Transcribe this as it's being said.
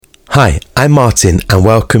Hi, I'm Martin and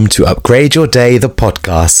welcome to Upgrade Your Day, the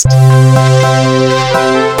podcast.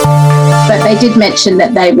 But they did mention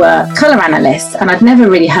that they were colour analysts and I'd never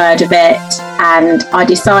really heard of it, and I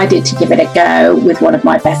decided to give it a go with one of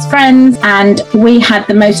my best friends, and we had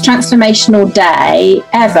the most transformational day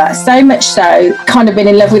ever. So much so, kind of been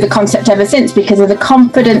in love with the concept ever since because of the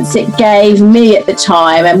confidence it gave me at the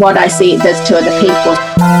time and what I see it does to other people.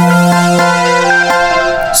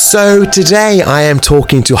 So today I am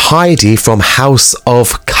talking to Heidi from House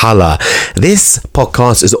of Colour. This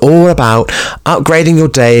podcast is all about upgrading your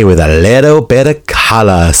day with a little bit of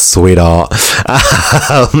colour, sweetheart.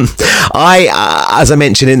 As I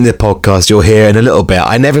mentioned in the podcast, you'll hear in a little bit,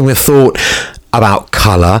 I never even thought about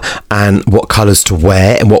colour and what colours to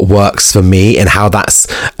wear and what works for me and how that's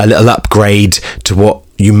a little upgrade to what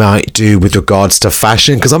you might do with regards to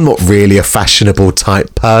fashion, because I'm not really a fashionable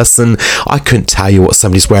type person. I couldn't tell you what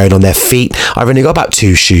somebody's wearing on their feet. I've only got about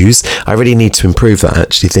 2 shoes. I really need to improve that,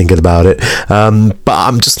 actually, thinking about it. But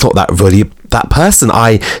I'm just not that person.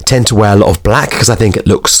 I tend to wear a lot of black because I think it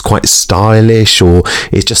looks quite stylish, or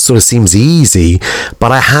it just sort of seems easy.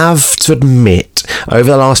 But I have to admit,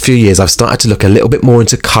 over the last few years, I've started to look a little bit more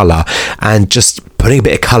into colour and just putting a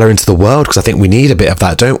bit of colour into the world, because I think we need a bit of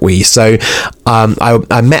that, don't we? So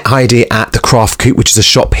I met Heidi at the Craft Coop, which is a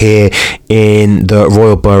shop here in the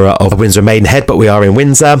Royal Borough of Windsor and Maidenhead, but we are in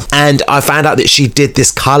Windsor. And I found out that she did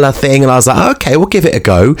this colour thing, and I was like, okay, we'll give it a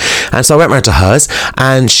go. And so I went round to hers,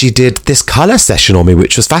 and she did this colour session on me,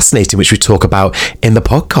 which was fascinating, which we talk about in the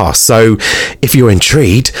podcast. So if you're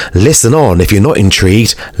intrigued, listen on. If you're not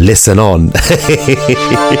intrigued, listen on.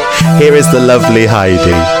 Here is the lovely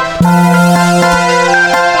Heidi.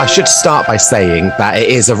 I should start by saying that it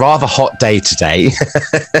is a rather hot day today.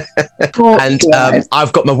 And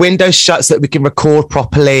I've got my windows shut so that we can record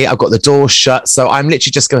properly. I've got the doors shut. So I'm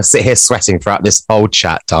literally just going to sit here sweating throughout this whole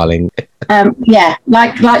chat, darling.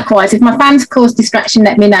 Likewise. If my fans cause distraction,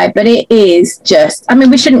 let me know. But it is just,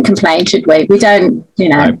 we shouldn't complain, should we? We don't,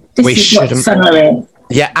 this is what summer is.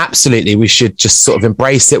 Yeah, absolutely. We should just sort of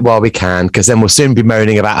embrace it while we can, because then we'll soon be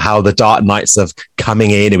moaning about how the dark nights are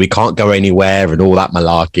coming in and we can't go anywhere and all that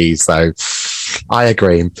malarkey. So I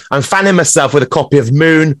agree. I'm fanning myself with a copy of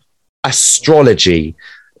Moon Astrology,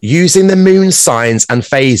 using the moon signs and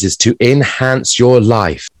phases to enhance your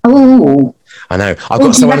life. Oh, I know. I've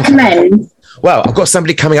got somebody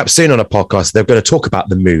coming up soon on a podcast. They're going to talk about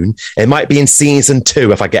the moon. It might be in season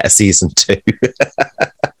 2 if I get a season 2.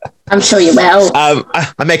 I'm sure you will.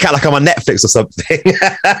 I make out like I'm on Netflix or something.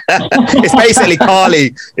 It's basically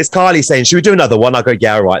Carly. It's Carly saying, should we do another one? I go,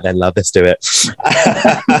 yeah, all right then, love, let's do it.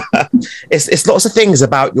 It's lots of things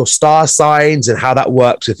about your star signs and how that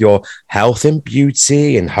works with your health and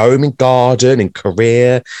beauty and home and garden and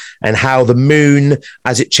career, and how the moon,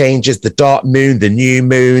 as it changes, the dark moon, the new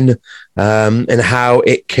moon, and how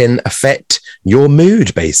it can affect your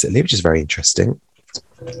mood, basically, which is very interesting.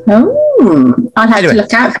 Oh, I'd have to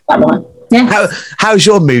look out for that one. Yeah. How's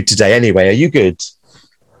your mood today anyway? Are you good?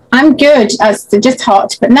 I'm good. It's just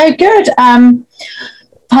hot, but no, good.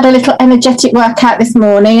 Had a little energetic workout this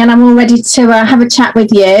morning, and I'm all ready to have a chat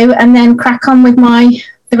with you and then crack on with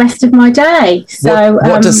the rest of my day. So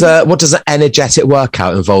what does an energetic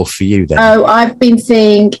workout involve for you then? Oh, I've been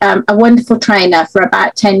seeing a wonderful trainer for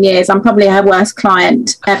about 10 years. I'm probably her worst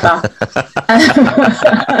client ever.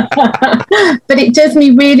 But it does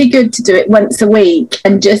me really good to do it once a week,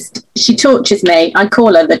 and she tortures me. I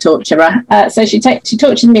call her the torturer. So she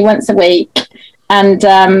tortures me once a week, and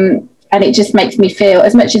it just makes me feel,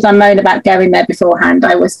 as much as I moan about going there beforehand,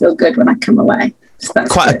 I always feel good when I come away. So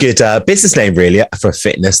quite good. A good business name, really, for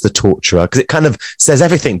fitness, the torturer, because it kind of says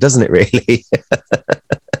everything, doesn't it, really?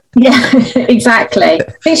 Yeah, exactly.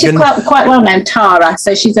 I think she's quite well known, Tara,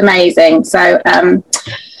 so she's amazing. So, and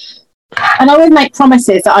I always make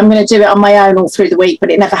promises that I'm going to do it on my own all through the week,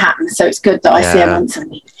 but it never happens. So it's good that I see her once a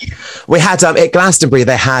week. We had, at Glastonbury,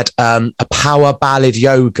 they had a power ballad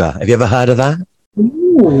yoga. Have you ever heard of that?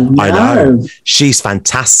 Ooh, no. I know. She's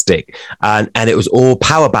fantastic. And it was all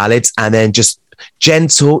power ballads and then just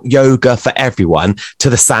gentle yoga for everyone to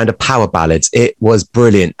the sound of power ballads. It was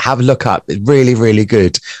brilliant. Have a look up. It's really, really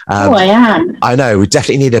good. I am. I know. We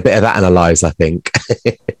definitely need a bit of that in our lives, I think.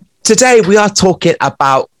 Today, we are talking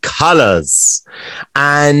about colours.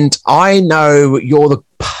 And I know you're the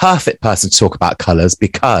perfect person to talk about colours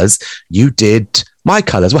because you did my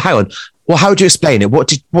colours. Well, hang on. Well, how would you explain it? What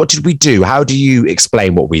did we do? How do you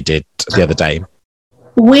explain what we did the other day?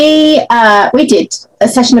 We did a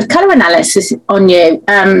session of colour analysis on you.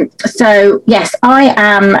 So yes, I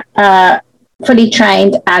am fully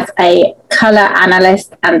trained as a colour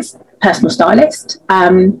analyst and personal stylist.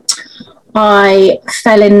 I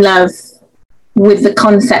fell in love with the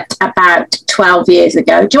concept about 12 years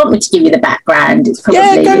ago. Do you want me to give you the background? It's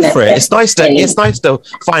probably, go for it. It's nice to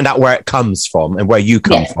find out where it comes from and where you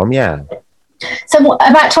come from. Yeah. So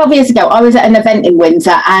about 12 years ago, I was at an event in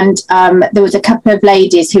Windsor, and there was a couple of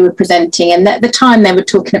ladies who were presenting, and at the time they were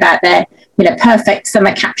talking about their, perfect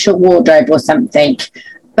summer capsule wardrobe or something.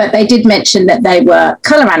 But they did mention that they were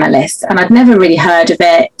colour analysts, and I'd never really heard of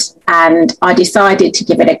it. And I decided to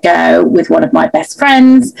give it a go with one of my best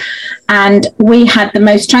friends. And we had the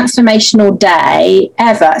most transformational day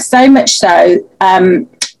ever. So much so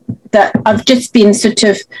that I've just been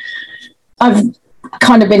I've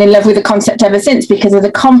kind of been in love with the concept ever since, because of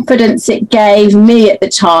the confidence it gave me at the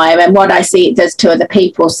time and what I see it does to other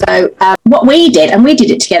people. So what we did, and we did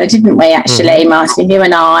it together, didn't we, actually, Martin, you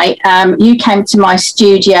and I, you came to my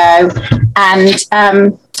studio,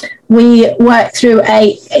 and we worked through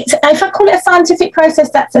if I call it a scientific process,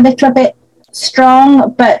 that's a little bit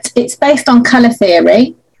strong, but it's based on colour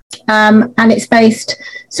theory. And it's based,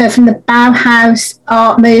 so from the Bauhaus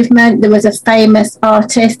art movement, there was a famous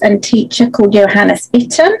artist and teacher called Johannes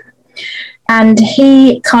Itten, and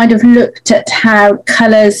he kind of looked at how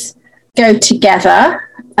colours go together.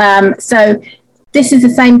 So this is the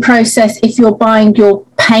same process if you're buying your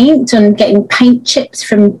paint and getting paint chips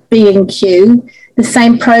from B&Q. The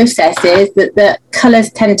same process is that the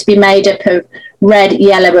colours tend to be made up of red,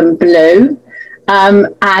 yellow and blue.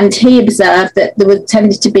 And he observed that there was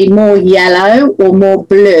tended to be more yellow or more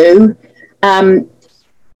blue. Went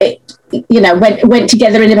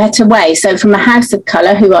together in a better way. So from a house of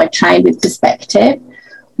colour, who I trained with perspective,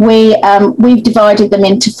 we've divided them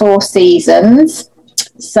into 4 seasons.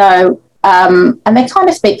 So, and they kind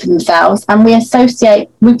of speak for themselves. And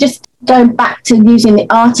we've just going back to using the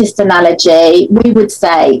artist analogy, we would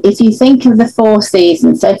say, if you think of the 4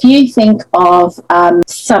 seasons, so if you think of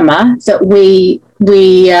summer, that we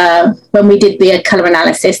when we did the colour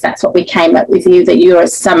analysis, that's what we came up with that you're a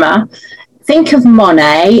summer. Think of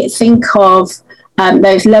Monet, think of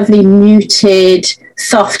those lovely muted,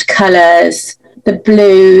 soft colours, the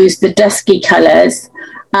blues, the dusky colours,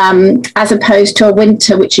 as opposed to a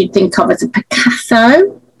winter, which you'd think of as a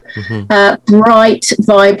Picasso. Bright,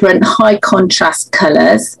 vibrant, high contrast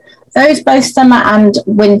colours. Those, both summer and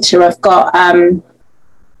winter, have got a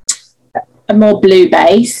more blue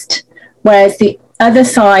based, whereas the other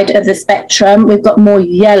side of the spectrum, we've got more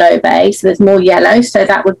yellow based. There's more yellow, so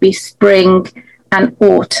that would be spring and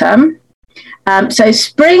autumn. So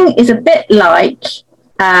spring is a bit like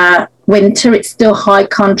winter. It's still high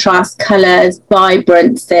contrast colours,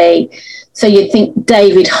 vibrancy. So you'd think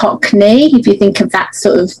David Hockney, if you think of that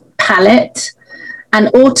sort of palette. And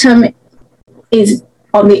autumn is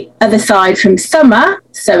on the other side from summer.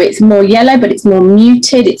 So it's more yellow, but it's more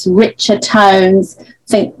muted. It's richer tones.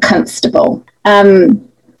 Think Constable.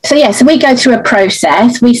 So we go through a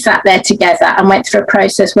process. We sat there together and went through a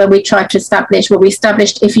process where we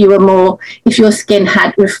established if your skin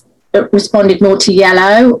had responded more to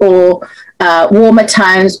yellow or warmer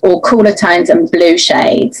tones or cooler tones and blue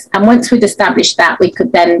shades. And once we'd established that, we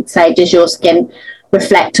could then say, does your skin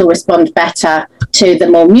reflect or respond better to the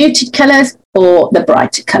more muted colours or the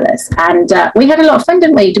brighter colours? And we had a lot of fun,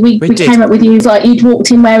 didn't we? We came up with you, like you'd walked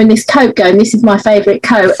in wearing this coat going, this is my favourite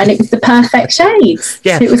coat, and it was the perfect shades.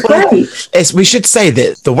 Yeah, it was great. We should say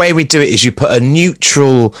that the way we do it is you put a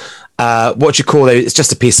neutral what you call it, it's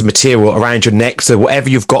just a piece of material around your neck, so whatever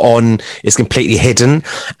you've got on is completely hidden,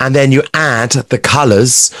 and then you add the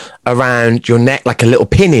colours around your neck like a little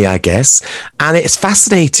pinny, I guess. And it's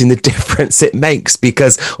fascinating the difference it makes,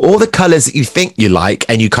 because all the colours that you think you like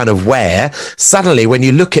and you kind of wear, suddenly when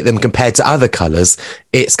you look at them compared to other colours,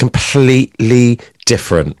 it's completely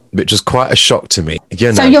different, which was quite a shock to me.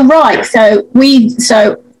 So you're right. So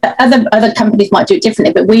other companies might do it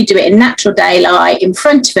differently, but we do it in natural daylight in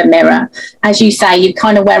front of a mirror. As you say, you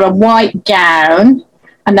kind of wear a white gown,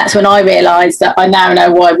 and that's when I realised that I now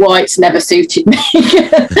know why white's never suited me.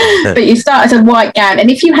 But you start as a white gown, and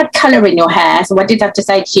if you had colour in your hair, so I did have to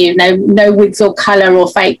say to you, no wigs or colour or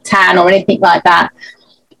fake tan or anything like that,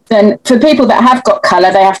 then for people that have got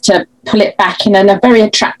colour, they have to pull it back in a very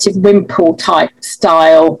attractive wimple type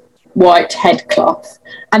style white head cloth.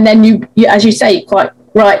 And then you as you say quite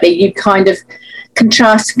rightly, you kind of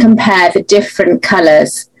contrast and compare the different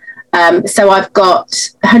colours. So I've got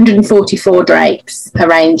 144 drapes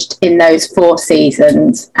arranged in those 4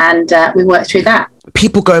 seasons, and we worked through that.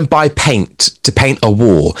 people go and buy paint to paint a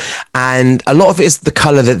wall, and a lot of it is the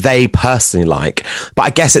color that they personally like. But I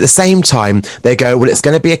guess at the same time, they go, well, it's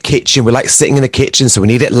going to be a kitchen. We like sitting in the kitchen, so we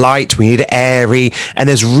need it light, we need it airy, and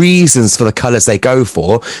there's reasons for the colors they go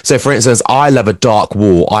for. So, for instance, I love a dark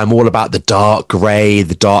wall. I'm all about the dark gray,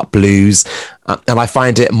 the dark blues. And I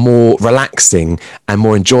find it more relaxing and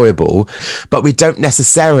more enjoyable. But we don't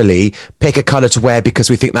necessarily pick a colour to wear because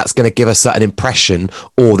we think that's going to give a certain impression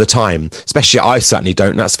all the time. Especially I certainly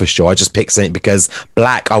don't, that's for sure. I just pick something because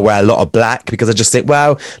black, I wear a lot of black because I just think,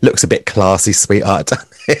 well, looks a bit classy, sweetheart.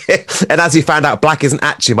 And as you found out, black isn't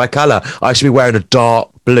actually my colour. I should be wearing a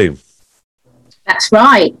dark blue. That's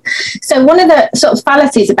right. So one of the sort of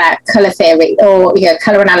fallacies about colour theory or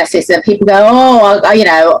colour analysis that people go,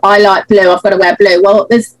 I like blue, I've got to wear blue. Well,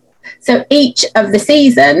 so each of the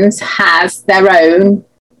seasons has their own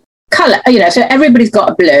colour. So everybody's got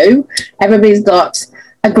a blue, everybody's got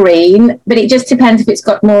a green, but it just depends if it's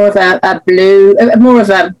got more of a blue, more of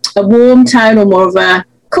a warm tone or more of a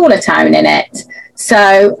cooler tone in it.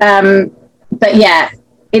 So, but yeah.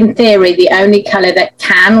 In theory, the only colour that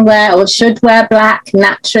can wear or should wear black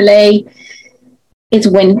naturally is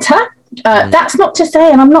winter. That's not to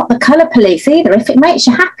say, and I'm not the colour police either, if it makes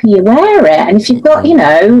you happy, you wear it. And if you've got,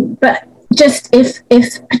 but just if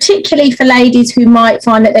particularly for ladies who might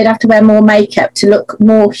find that they'd have to wear more makeup to look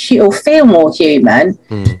more or feel more human,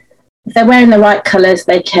 if they're wearing the right colours,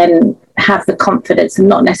 they can have the confidence and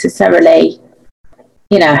not necessarily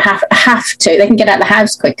have to. They can get out of the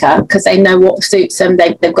house quicker because they know what suits them.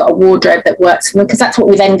 They've got a wardrobe that works for them, because that's what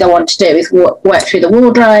we then go on to do, is work through the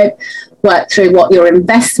wardrobe, work through what your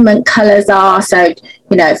investment colours are. So,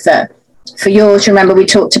 for yours, remember we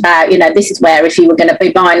talked about, this is where if you were going to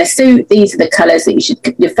be buying a suit, these are the colours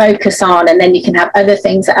that you focus on, and then you can have other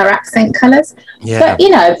things that are accent colours. Yeah. But,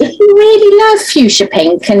 if you really love fuchsia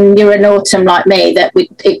pink and you're an autumn like me,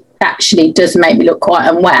 it actually does make me look quite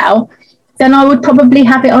unwell, then I would probably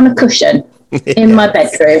have it on a cushion in my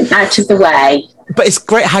bedroom, out of the way. But it's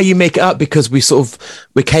great how you make it up, because we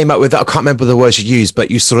came up with that. I can't remember the words you used, but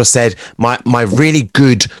you sort of said my really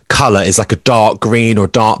good colour is like a dark green or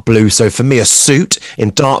dark blue. So for me, a suit in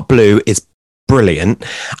dark blue is brilliant.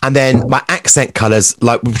 And then my accent colours,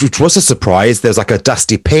 which was a surprise, there was like a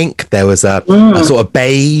dusty pink, there was a sort of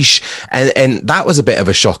beige, and that was a bit of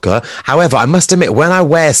a shocker. However, I must admit, when I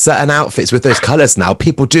wear certain outfits with those colours now,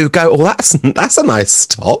 people do go, oh, that's a nice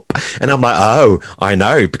top. And I'm like, oh, I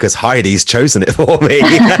know, because Heidi's chosen it for me.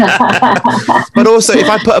 But also, if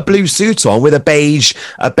I put a blue suit on with a beige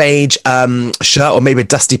shirt or maybe a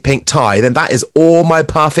dusty pink tie, then that is all my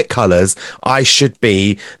perfect colours. I should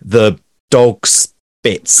be the dog's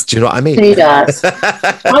bits. Do you know what I mean? He does.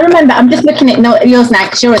 I remember, I'm just looking at yours now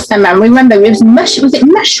because you're a summer, and remember it was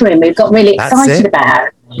mushroom we got really excited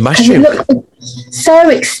about. Mushroom. It looked so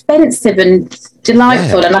expensive and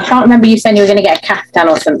delightful, and I can't remember you saying you were going to get a caftan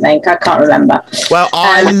or something. I can't remember. Well,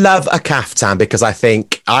 I love a caftan because I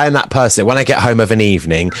think I am that person, when I get home of an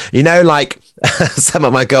evening, some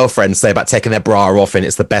of my girlfriends say about taking their bra off and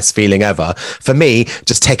it's the best feeling ever. For me,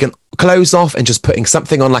 just taking clothes off and just putting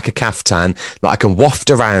something on like a caftan that I can waft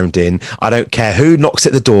around in. I don't care who knocks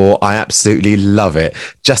at the door. I absolutely love it.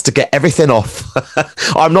 Just to get everything off.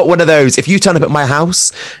 I'm not one of those. If you turn up at my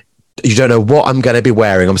house, you don't know what I'm going to be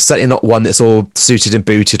wearing. I'm certainly not one that's all suited and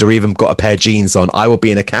booted or even got a pair of jeans on. I will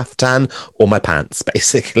be in a caftan or my pants,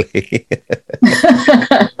 basically.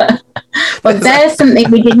 Well, there's something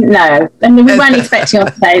we didn't know, and we weren't expecting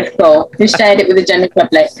on today's call. We shared it with the general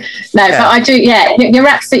public. No, yeah. But I do. Yeah, you're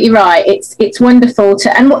absolutely right. It's wonderful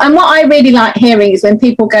and what I really like hearing is when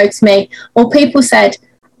people go to me, or people said,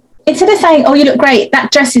 instead of saying, "Oh, you look great.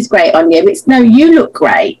 That dress is great on you," it's, "No, you look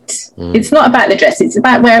great." It's not about the dress. It's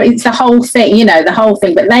about it's the whole thing. The whole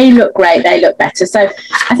thing. But they look great. They look better. So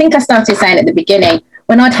I think I started saying at the beginning,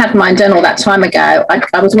 when I'd had mine done all that time ago,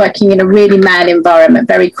 I was working in a really male environment,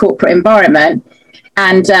 very corporate environment,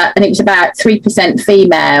 and it was about 3%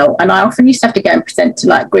 female. And I often used to have to go and present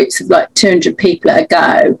to groups of 200 people at a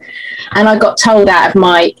go. And I got told out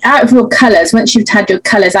of your colours, once you've had your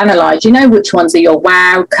colours analysed, you know which ones are your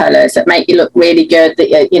wow colours that make you look really good, that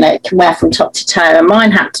you can wear from top to toe. And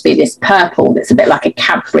mine had to be this purple that's a bit like a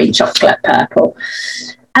Cadbury chocolate purple.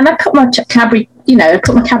 And I put my Cadbury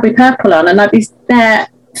purple on, and I'd be there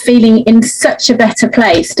feeling in such a better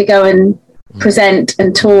place to go and present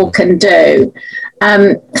and talk and do.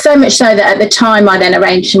 So much so that at the time I then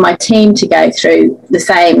arranged for my team to go through the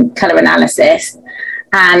same colour analysis.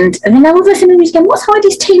 And then all of a sudden we was going, what's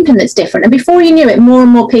Heidi's team done that's different? And before you knew it, more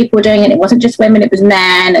and more people were doing it. It wasn't just women, it was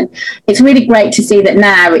men. And it's really great to see that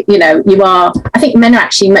now, I think men are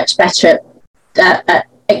actually much better at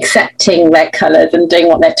accepting their colours and doing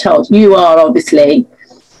what they're told. You are obviously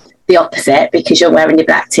the opposite because you're wearing your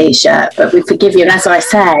black t-shirt, but we forgive you. And as I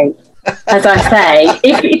say,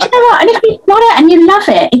 if you know what, and if you want it and you love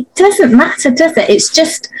it, it doesn't matter, does it? It's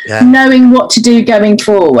just knowing what to do going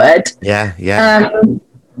forward.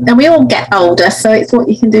 And we all get older, so it's what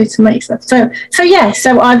you can do to make stuff. So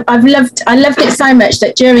I've loved it so much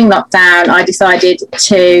that during lockdown I decided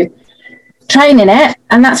to train in it,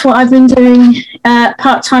 and that's what I've been doing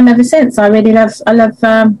part-time ever since. I love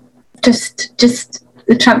just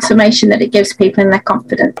the transformation that it gives people in their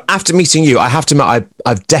confidence. After meeting you, I have to admit,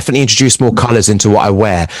 I've definitely introduced more colours into what I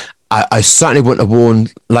wear. I certainly wouldn't have worn,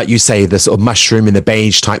 like you say, the sort of mushroom and the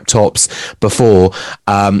beige type tops before.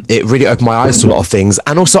 It really opened my eyes to a lot of things.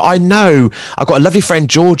 And also, I know I've got a lovely friend,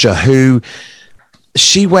 Georgia, who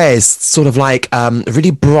she wears sort of like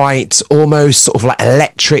really bright, almost sort of like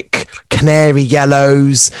electric canary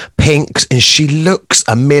yellows, pinks, and she looks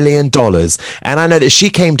 $1 million. And I know that she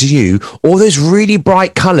came to you, all those really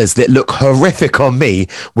bright colours that look horrific on me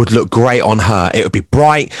would look great on her. It would be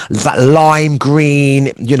bright, that lime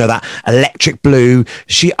green, you know, that electric blue.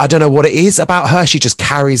 I don't know what it is about her. She just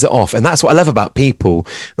carries it off. And that's what I love about people.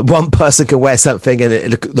 One person can wear something and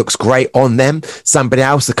it looks great on them. Somebody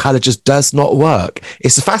else, the colour just does not work.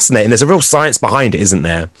 It's fascinating. There's a real science behind it, isn't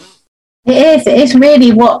there? It is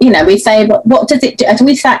really what, you know, we say, what does it do? As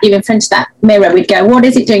we sat you in front of that mirror, we'd go, what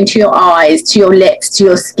is it doing to your eyes, to your lips, to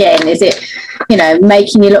your skin? Is it, you know,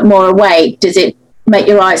 making you look more awake? Does it make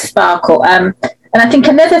your eyes sparkle? And I think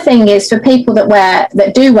another thing is for people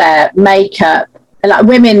that do wear makeup, like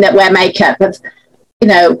women that wear makeup, you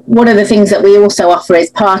know, one of the things that we also offer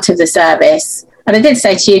is part of the service. And I did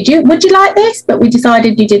say to you, would you like this? But we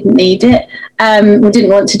decided you didn't need it. We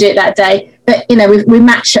didn't want to do it that day. But, you know, we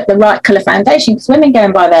matched up the right colour foundation, because women go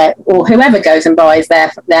and buy or whoever goes and buys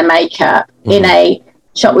their makeup in a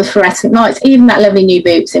shop with fluorescent lights, even that lovely new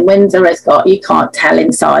Boots in Windsor has got, you can't tell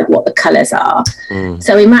inside what the colours are.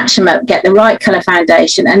 So we match them up, get the right colour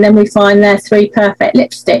foundation, and then we find their 3 perfect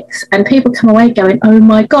lipsticks. And people come away going, oh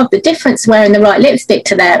my God, the difference wearing the right lipstick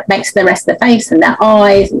makes the rest of the face and their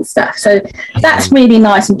eyes and stuff. So that's really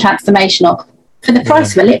nice and transformational for the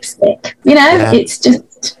price of a lipstick. You know,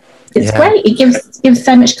 it's great. It gives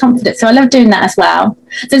so much confidence. So I love doing that as well.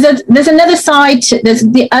 There's another side. There's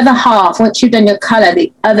the other half. Once you've done your colour,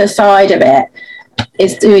 the other side of it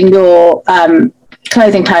is doing your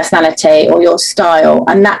clothing personality or your style,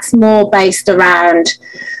 and that's more based around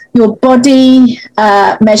your body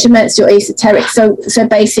measurements, your esoteric. So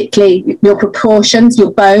basically your proportions,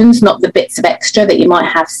 your bones, not the bits of extra that you might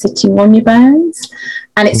have sitting on your bones.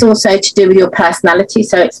 And it's also to do with your personality.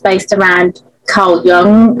 So it's based around Carl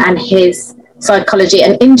Jung and his psychology.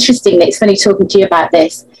 And interestingly, it's funny talking to you about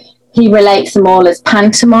this, he relates them all as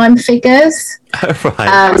pantomime figures.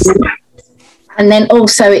 Right. And then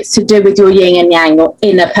also it's to do with your yin and yang, your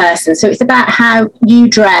inner person. So it's about how you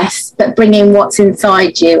dress, but bringing what's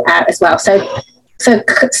inside you out as well. So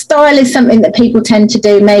style is something that people tend to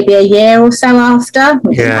do maybe a year or so after.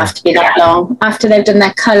 It doesn't have to be that long. After they've done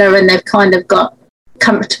their colour and they've kind of got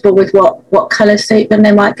comfortable with what colours suit them,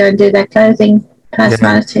 they might go and do their clothing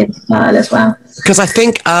personality and style as well. Because I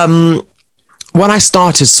think when I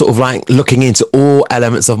started sort of like looking into all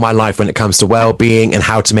elements of my life when it comes to well-being and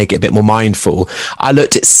how to make it a bit more mindful, I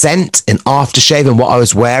looked at scent and aftershave and what I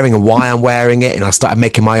was wearing and why I'm wearing it, and I started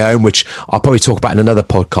making my own, which I'll probably talk about in another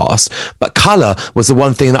podcast. But colour was the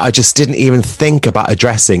one thing that I just didn't even think about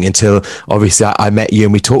addressing until obviously I met you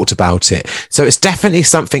and we talked about it. So it's definitely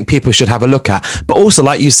something people should have a look at. But also,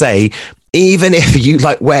 like you say, even if you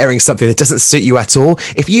like wearing something that doesn't suit you at all,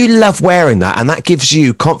 if you love wearing that and that gives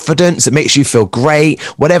you confidence, it makes you feel great,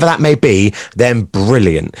 whatever that may be, then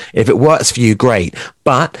brilliant. If it works for you, great.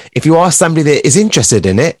 But if you are somebody that is interested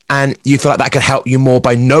in it and you feel like that could help you more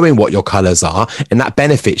by knowing what your colours are and that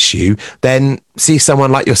benefits you, then see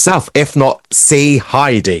someone like yourself. If not, see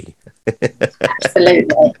Heidi.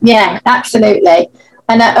 Absolutely. Yeah, absolutely.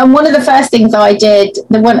 And one of the first things I did,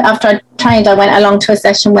 the one after I trained, I went along to a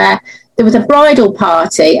session where there was a bridal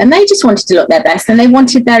party and they just wanted to look their best, and they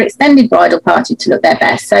wanted their extended bridal party to look their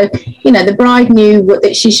best. So, you know, the bride knew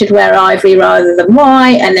that she should wear ivory rather than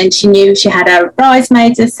white, and then she knew she had her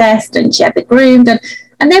bridesmaids assessed and she had the groomed,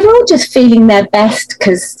 and they were all just feeling their best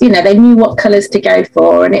because, you know, they knew what colours to go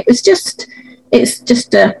for. And it's just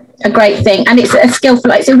a great thing, and it's a skillful,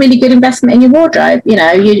 like, it's a really good investment in your wardrobe. You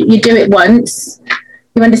know, you do it once,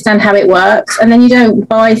 you understand how it works, and then you don't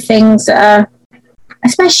buy things that are,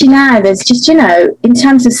 especially now, there's just, you know, in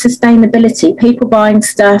terms of sustainability, people buying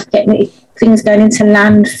stuff, getting things going into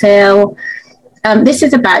landfill, this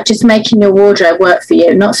is about just making your wardrobe work for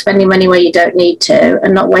you, not spending money where you don't need to,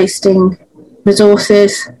 and not wasting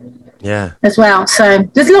resources. Yeah. As well. So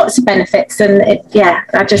there's lots of benefits, and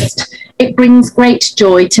it brings great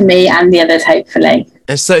joy to me and the others, hopefully.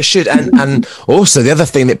 And so it should. And also the other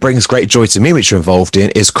thing that brings great joy to me, which you're involved in,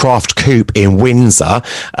 is Craft Coop in Windsor.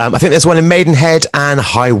 I think there's one in Maidenhead and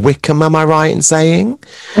High Wycombe, am I right in saying?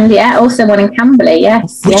 Yeah, also one in Camberley,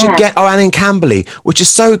 yes. And in Camberley, which is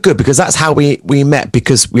so good, because that's how we met,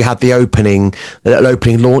 because we had the little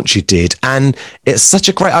opening launch you did. And it's such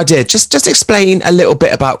a great idea. Just explain a little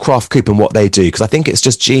bit about Craft Coop and what they do, because I think it's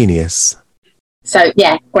just genius. So,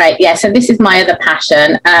 yeah, great. Yeah, so this is my other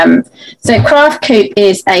passion. So Craft Coop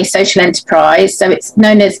is a social enterprise. So it's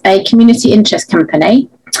known as a community interest company.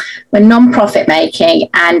 We're non-profit making,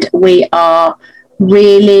 and we are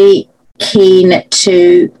really keen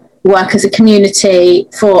to work as a community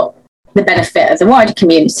for the benefit of the wider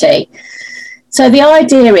community. So the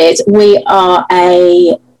idea is we are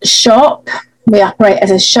a shop. We operate as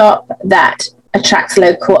a shop that attracts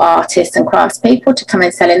local artists and craftspeople to come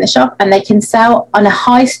and sell in the shop, and they can sell on a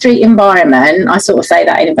high street environment. I sort of say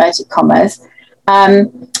that in inverted commas.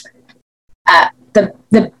 At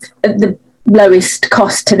the lowest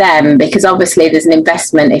cost to them, because obviously there's an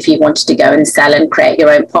investment if you wanted to go and sell and create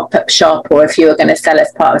your own pop-up shop, or if you were going to sell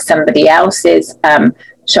as part of somebody else's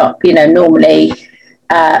shop. Normally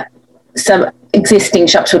some existing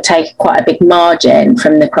shops will take quite a big margin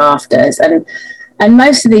from the crafters, and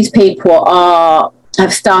most of these people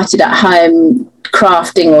have started at home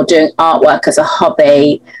crafting or doing artwork as a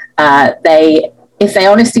hobby. If they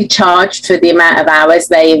honestly charged for the amount of hours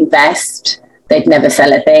they invest, they'd never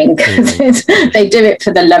sell a thing. They do it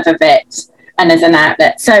for the love of it and as an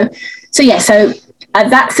outlet. So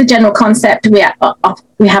that's the general concept. We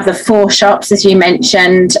have the 4 shops, as you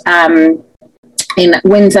mentioned, in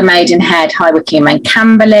Windsor, Maidenhead, High Wycombe and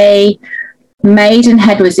Camberley.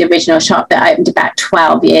 Maidenhead was the original shop that opened about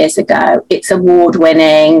 12 years ago. It's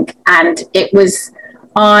award-winning, and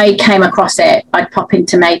I came across it. I'd pop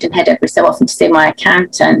into Maidenhead every so often to see my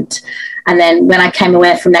accountant, and then when I came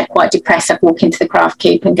away from there quite depressed, I'd walk into the Craft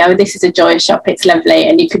Coop and go, this is a joyous shop, it's lovely,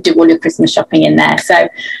 and you could do all your Christmas shopping in there. So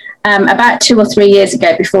about 2 or 3 years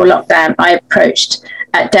ago, before lockdown, I approached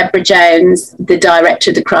Deborah Jones, the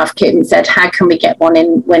director of the Craft Coop, and said, how can we get one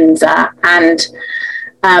in Windsor? And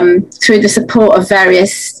through the support of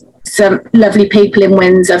some lovely people in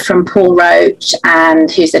Windsor, from Paul Roach,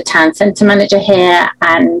 and who's the town centre manager here,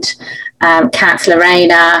 and Councillor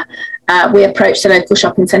Rayner, we approached the local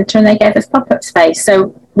shopping centre and they gave us pop-up space.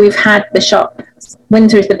 So we've had the shop,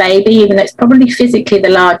 Windsor is the baby, even though it's probably physically the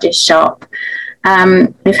largest shop.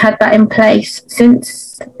 We've had that in place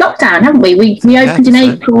since lockdown, haven't we? We opened in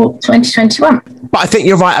April 2021. But I think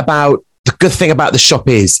you're right about the good thing about the shop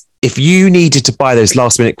is, if you needed to buy those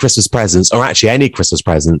last minute Christmas presents, or actually any Christmas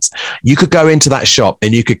presents, you could go into that shop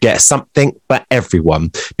and you could get something for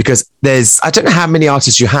everyone, because I don't know how many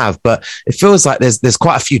artists you have, but it feels like there's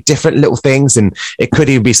quite a few different little things, and it could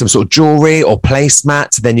even be some sort of jewelry or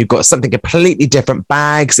placemats. Then you've got something completely different,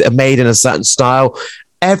 bags that are made in a certain style.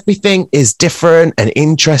 Everything is different and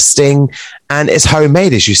interesting, and it's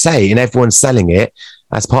homemade, as you say, and everyone's selling it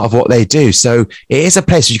as part of what they do. So it is a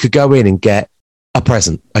place where you could go in and get a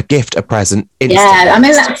present, a gift, a present. Instantly. Yeah, I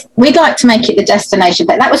mean, we'd like to make it the destination,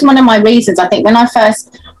 but that was one of my reasons. I think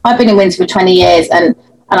I've been in Windsor for 20 years, and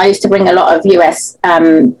I used to bring a lot of US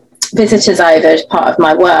visitors over as part of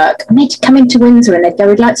my work, and they'd come into Windsor and they'd go,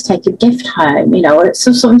 we'd like to take a gift home, or it's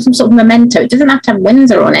some sort of memento. It doesn't have to have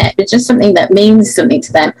Windsor on it. It's just something that means something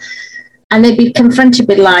to them. And they'd be confronted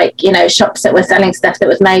with shops that were selling stuff that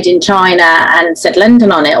was made in China and said London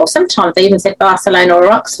on it, or sometimes they even said Barcelona or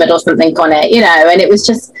Oxford or something on it, and it was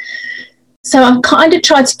just, so I've kind of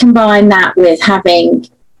tried to combine that with having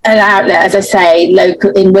an outlet, as I say,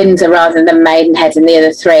 local in Windsor rather than Maidenhead and the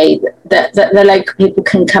other 3, that the local people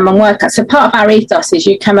can come and work at. So part of our ethos is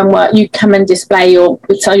you come and work, you come and sell your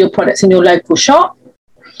products in your local shop.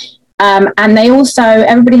 And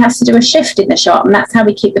everybody has to do a shift in the shop, and that's how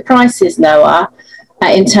we keep the prices lower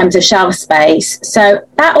in terms of shelf space. So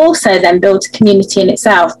that also then builds a community in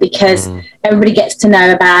itself, because everybody gets to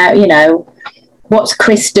know about, what's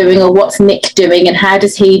Chris doing or what's Nick doing and how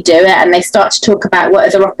does he do it, and they start to talk about what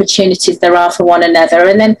other opportunities there are for one another.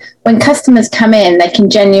 And then when customers come in, they can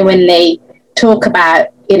genuinely talk about,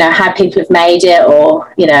 how people have made it,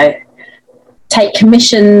 or, take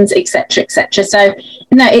commissions, etc., etc. So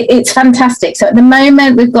it's fantastic. So at the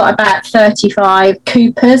moment we've got about 35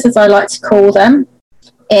 Coopers, as I like to call them,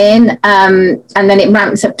 in, and then it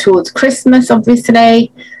ramps up towards Christmas,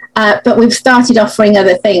 obviously, But we've started offering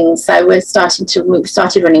other things. So we've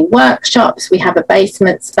started running workshops. We have a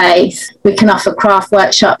basement space. We can offer craft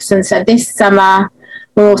workshops. And so this summer,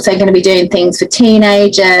 we're also going to be doing things for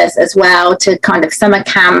teenagers as well, to kind of summer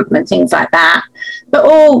camp and things like that. But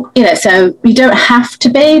all, so you don't have to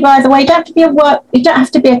be, by the way, you don't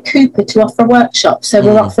have to be a Cooper to offer a workshop. So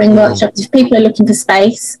we're offering workshops. If people are looking for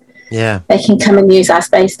space, they can come and use our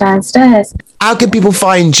space downstairs. How can people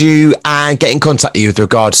find you and get in contact with you with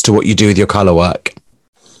regards to what you do with your colour work?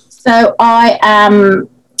 So I am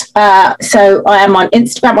on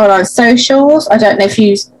Instagram or on socials. I don't know if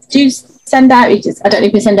you do send out, I don't know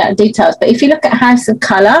if you send out details, but if you look at House of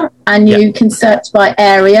Colour and you can search by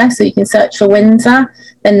area, so you can search for Windsor,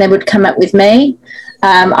 then they would come up with me.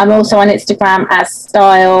 I'm also on Instagram as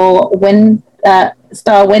Style Windsor.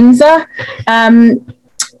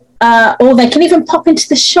 Or they can even pop into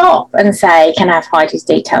the shop and say, can I have Heidi's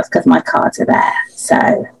details, because my cards are there.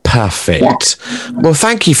 So perfect. Yeah. Well,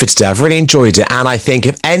 thank you for today. I've really enjoyed it. And I think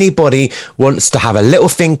if anybody wants to have a little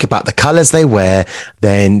think about the colours they wear,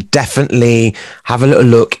 then definitely have a little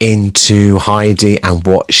look into Heidi and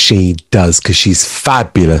what she does, because she's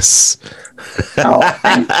fabulous. Oh,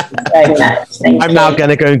 thank you very much. I'm now going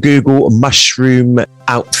to go and Google mushroom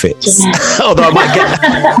outfits. Yeah. Although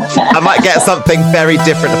I might get something very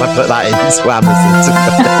different if I put that into Amazon.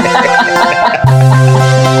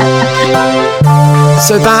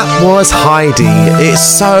 So that was Heidi. It's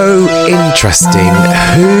so interesting.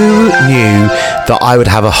 Who knew that I would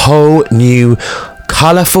have a whole new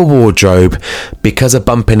colourful wardrobe because of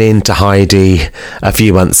bumping into Heidi a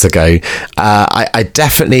few months ago? I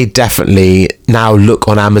definitely now look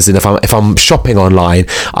on Amazon. If I'm shopping online,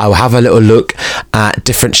 I will have a little look at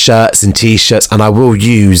different shirts and t-shirts, and I will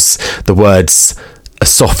use the words a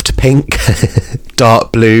soft pink,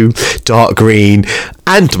 dark blue, dark green,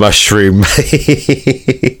 and mushroom.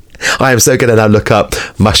 I am so going to now look up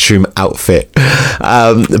mushroom outfit.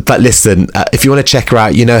 But listen, if you want to check her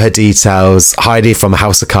out, you know her details. Heidi from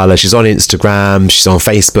House of Colour. She's on Instagram. She's on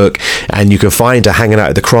Facebook. And you can find her hanging out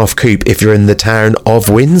at the Craft Coop if you're in the town of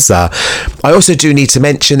Windsor. I also do need to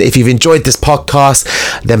mention, if you've enjoyed this podcast,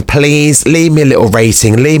 then please leave me a little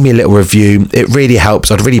rating. Leave me a little review. It really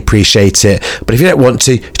helps. I'd really appreciate it. But if you don't want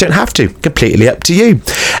to, you don't have to. Completely up to you.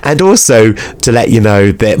 And also to let you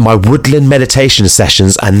know that my woodland meditation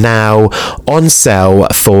sessions are now on sale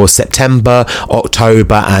for September,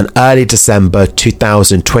 October and early December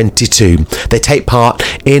 2022. They take part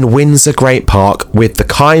in Windsor Great Park with the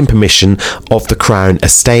kind permission of the Crown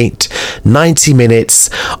Estate. 90 minutes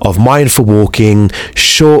of mindful walking,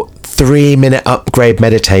 short 3-minute upgrade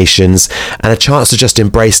meditations, and a chance to just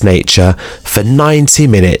embrace nature for 90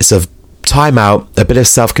 minutes of time out, a bit of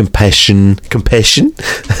self-compassion,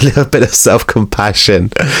 a little bit of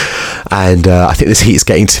self-compassion. And I think this heat's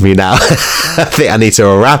getting to me now. I think I need to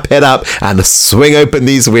wrap it up and swing open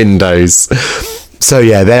these windows. So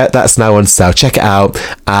yeah, that's now on sale. Check it out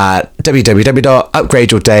at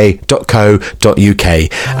www.upgradeyourday.co.uk.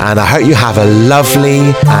 And I hope you have a lovely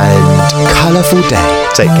and colourful day.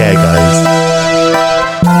 Take care, guys.